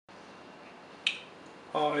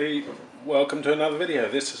Hi, welcome to another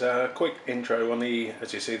video. This is a quick intro on the,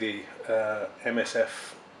 as you see, the MSF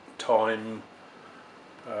time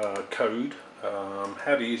code,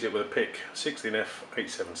 how to use it with a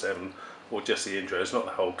Pic16F877, or just the intro. It's not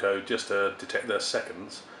the whole code, just to detect the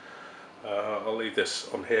seconds. I'll leave this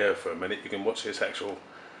on here for a minute. You can watch this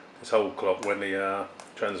whole clock when the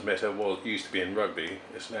transmitter used to be in Rugby.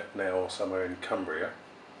 It's now somewhere in Cumbria.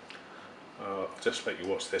 I'll just let you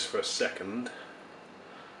watch this for a second.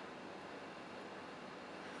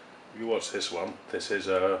 If you watch this one, this is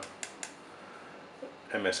a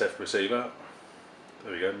MSF receiver.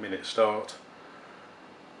 There we go, minute start.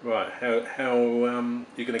 Right, how you're going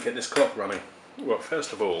to get this clock running? Well,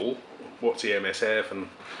 first of all, what's the MSF and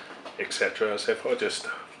etc. So if I just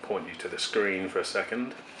point you to the screen for a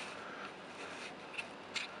second.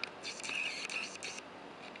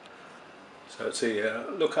 So let's see,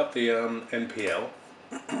 look up the NPL.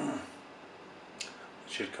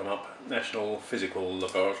 Should come up, National Physical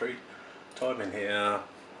Laboratory. Type in here,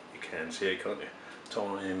 you can see it, can't you?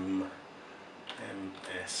 Time,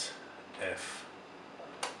 MSF,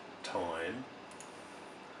 time.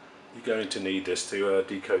 You're going to need this to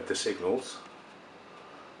decode the signals.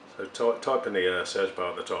 So type in the search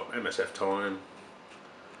bar at the top, MSF time.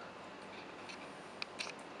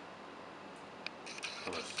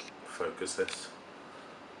 Let's focus this.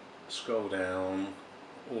 Scroll down,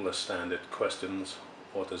 all the standard questions.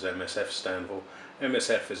 What does MSF stand for?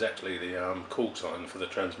 MSF is actually the call sign for the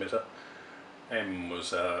transmitter. M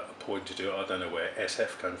was pointed to, I don't know where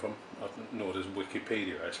SF came from, nor does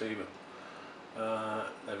Wikipedia actually, but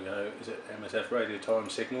there we go. Is it MSF radio time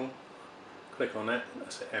signal? Click on that,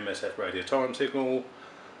 that's the MSF radio time signal.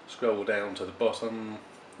 Scroll down to the bottom,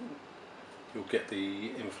 you'll get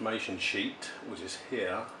the information sheet, which is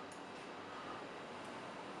here.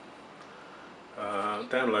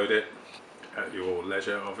 Download it at your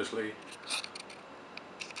leisure, obviously,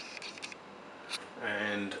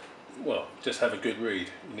 and well, just have a good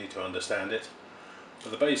read. You need to understand it. For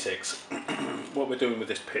the basics, what we're doing with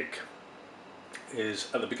this Pic is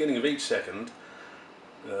at the beginning of each second,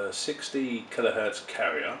 the 60 kilohertz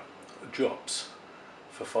carrier drops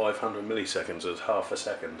for 500 milliseconds as half a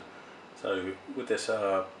second. So with this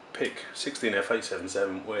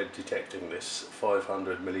Pic16F877, we're detecting this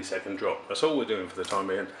 500 millisecond drop. That's all we're doing for the time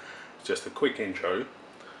being. It's just a quick intro.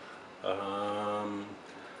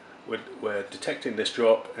 We're detecting this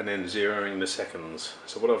drop and then zeroing the seconds.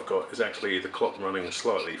 So what I've got is actually the clock running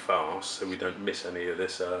slightly fast, so we don't miss any of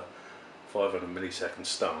this 500 millisecond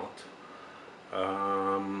start.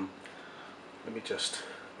 Let me just,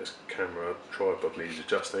 this camera tripod needs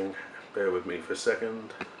adjusting. Bear with me for a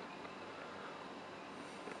second.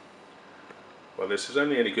 Well, this is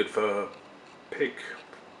only any good for Pic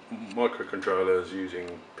microcontrollers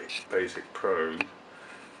using Pic Basic Pro,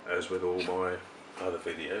 as with all my other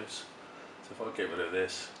videos. So if I get rid of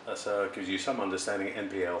this, that gives you some understanding of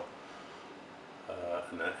NPL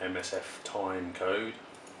and the MSF time code.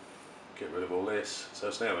 Get rid of all this. So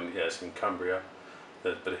it's now in, it's in Cumbria.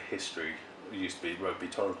 There's a bit of history. It used to be Rugby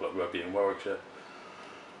time clock, Rugby in Warwickshire.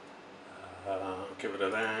 Get rid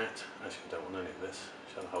of that. Actually, I don't want any of this.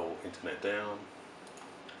 Shut the whole internet down.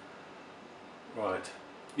 Right,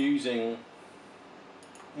 using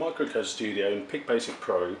Microcode Studio and Pic Basic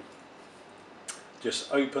Pro, just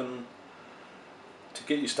open, to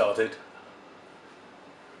get you started,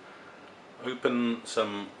 go to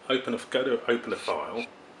open a file.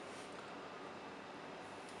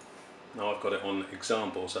 Now I've got it on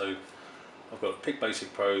example, so I've got Pic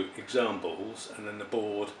Basic Pro examples, and then the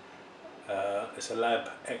board, it's a Lab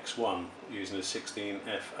X1 using a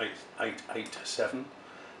 16F877.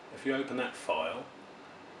 If you open that file,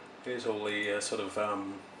 here's all the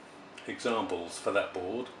examples for that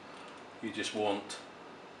board. You just want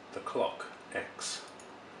the clock X.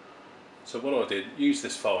 So what I did, use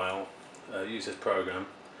this file, use this program,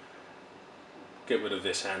 get rid of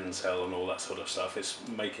this hand cell and all that sort of stuff. It's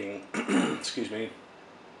making, excuse me,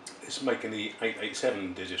 it's making the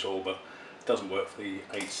 887 digital, but it doesn't work for the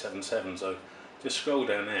 877. So just scroll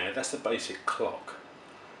down there. That's the basic clock,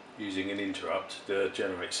 using an interrupt to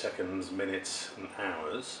generate seconds, minutes and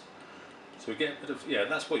hours. So we get rid of,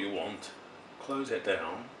 that's what you want. Close it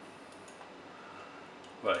down.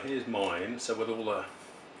 Right, here's mine. So with all the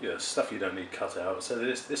stuff you don't need cut out. So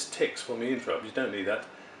this ticks from the interrupt, you don't need that.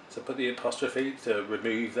 So put the apostrophe to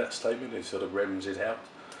remove that statement. It sort of rems it out.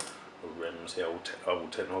 Or rems, the old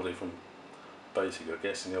technology from Basic, I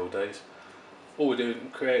guess, in the old days. All we do is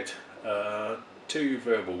create two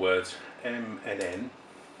variable words, M and N.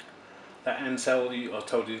 That AND cell I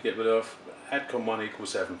told you to get rid of, add com 1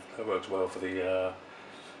 equals 7. That works well for the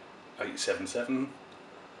 877.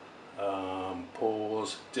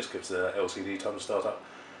 pause, just gives the LCD time to start up.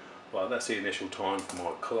 Well, that's the initial time for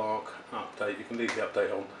my clock. Update, you can leave the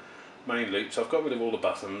update on. Main loop, so I've got rid of all the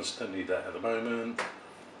buttons, don't need that at the moment.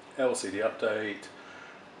 LCD update,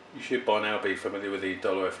 you should by now be familiar with the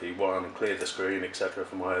 $FE1 and clear the screen, etc.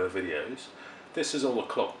 from my other videos. This is all the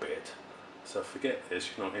clock bit, so forget this,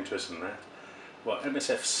 you're not interested in that. Well,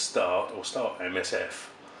 MSF start, or start MSF.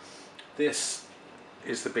 This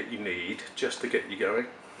is the bit you need just to get you going.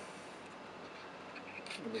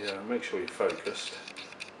 Let me make sure you're focused.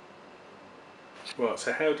 Right,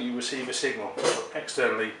 so how do you receive a signal?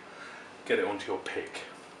 Externally, get it onto your Pic.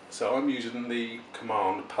 So I'm using the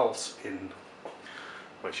command pulse in.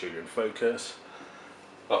 Make sure you're in focus.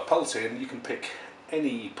 But pulse in, you can pick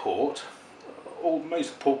any port, or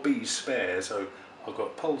most port B's spare. So I've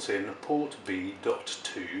got pulse in port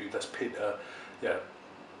B.2. That's pin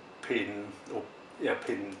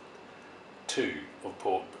pin 2 of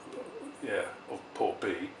port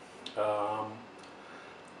B.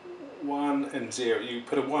 1 and 0. You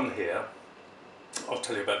put a 1 here. I'll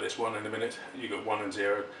tell you about this 1 in a minute. You got 1 and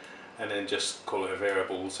 0, and then just call it a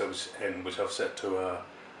variable, so it's n, which I've set to a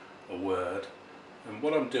word. And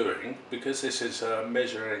what I'm doing, because this is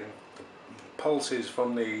measuring the pulses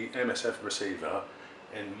from the MSF receiver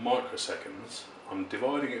in microseconds, I'm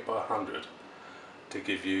dividing it by 100 to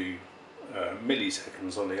give you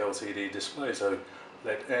milliseconds on the LCD display. So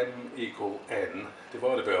let m equal n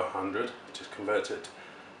divided by 100, just convert it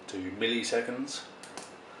to milliseconds.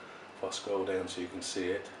 If I scroll down so you can see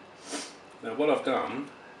it. Now what I've done,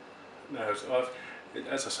 now is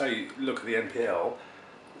as I say, look at the NPL,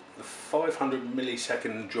 the 500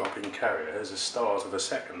 millisecond drop in carrier is a start of a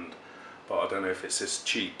second, but I don't know if it's this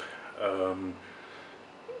cheap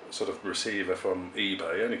sort of receiver from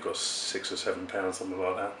eBay. It only costs £6 or £7, something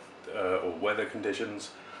like that, or weather conditions.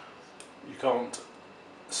 You can't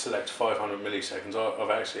select 500 milliseconds. I've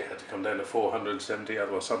actually had to come down to 470,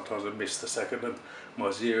 otherwise sometimes I missed the second and my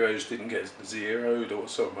zeros didn't get zeroed, or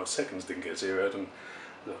sorry, my seconds didn't get zeroed, and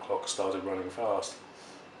the clock started running fast.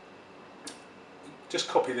 Just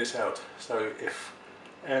copy this out. So if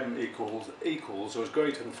m equals or is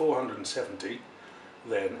greater than 470,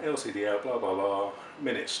 then LCD out, blah blah blah,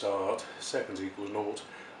 minute start, seconds equals 0.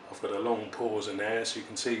 I've got a long pause in there so you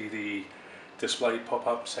can see the display pop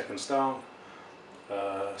up, second start.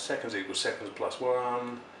 Seconds equals seconds plus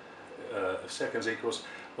 1, seconds equals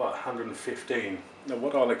 115. Now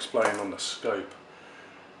what I'll explain on the scope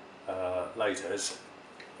later is,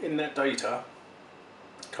 in that data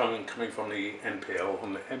coming from the NPL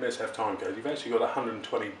on the MSF timecode, you've actually got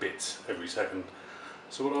 120 bits every second.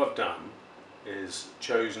 So what I've done is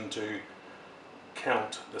chosen to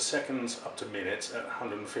count the seconds up to minutes at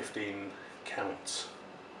 115 counts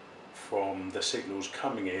from the signals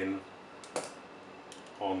coming in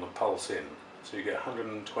on the pulse in. So you get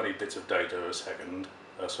 120 bits of data a second,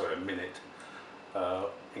 sorry, a minute.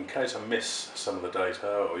 In case I miss some of the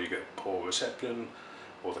data, or you get poor reception,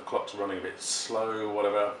 or the clock's running a bit slow or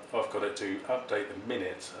whatever, I've got it to update the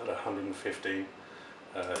minutes at 115.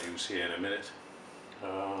 You'll see in a minute.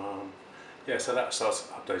 Yeah, so that starts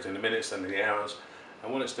updating the minutes and the hours,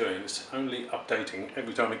 and what it's doing is only updating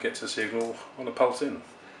every time it gets a signal on a pulse in. It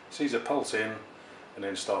sees a pulse in and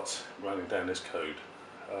then starts running down this code.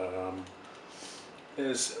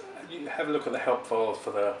 You have a look at the help file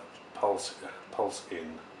for the pulse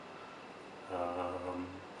in.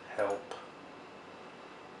 Help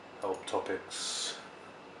topics.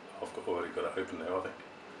 I've already got it open there, I think.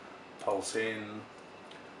 Pulse in.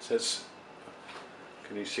 It says,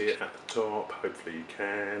 can you see it at the top? Hopefully you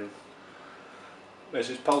can. There's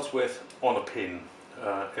this pulse width on a pin.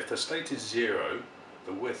 If the state is 0,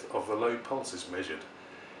 the width of the low pulse is measured.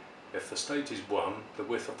 If the state is 1, the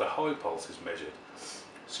width of the high pulse is measured.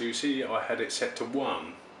 So you see I had it set to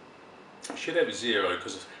 1. It should have a 0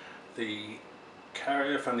 because the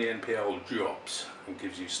carrier from the NPL drops and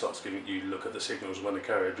starts giving you look at the signals when the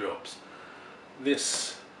carrier drops.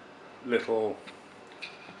 This little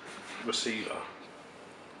receiver,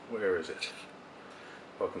 where is it?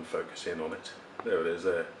 If I can focus in on it. There it is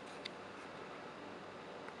there.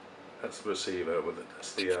 That's the receiver with it.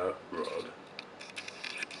 That's the rod.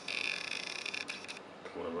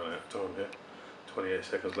 Don't want to run out of time here. 28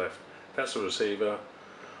 seconds left. That's the receiver.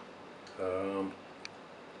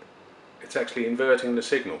 It's actually inverting the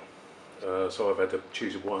signal. So I've had to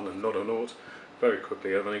choose a 1 and not a 0 very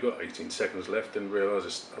quickly. I've only got 18 seconds left and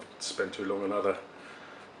realise I've spent too long on other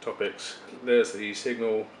topics. There's the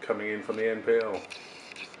signal coming in from the NPL.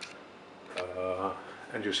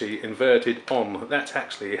 And you'll see inverted on. That's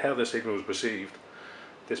actually how the signal is received.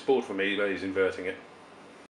 This board from eBay is inverting it.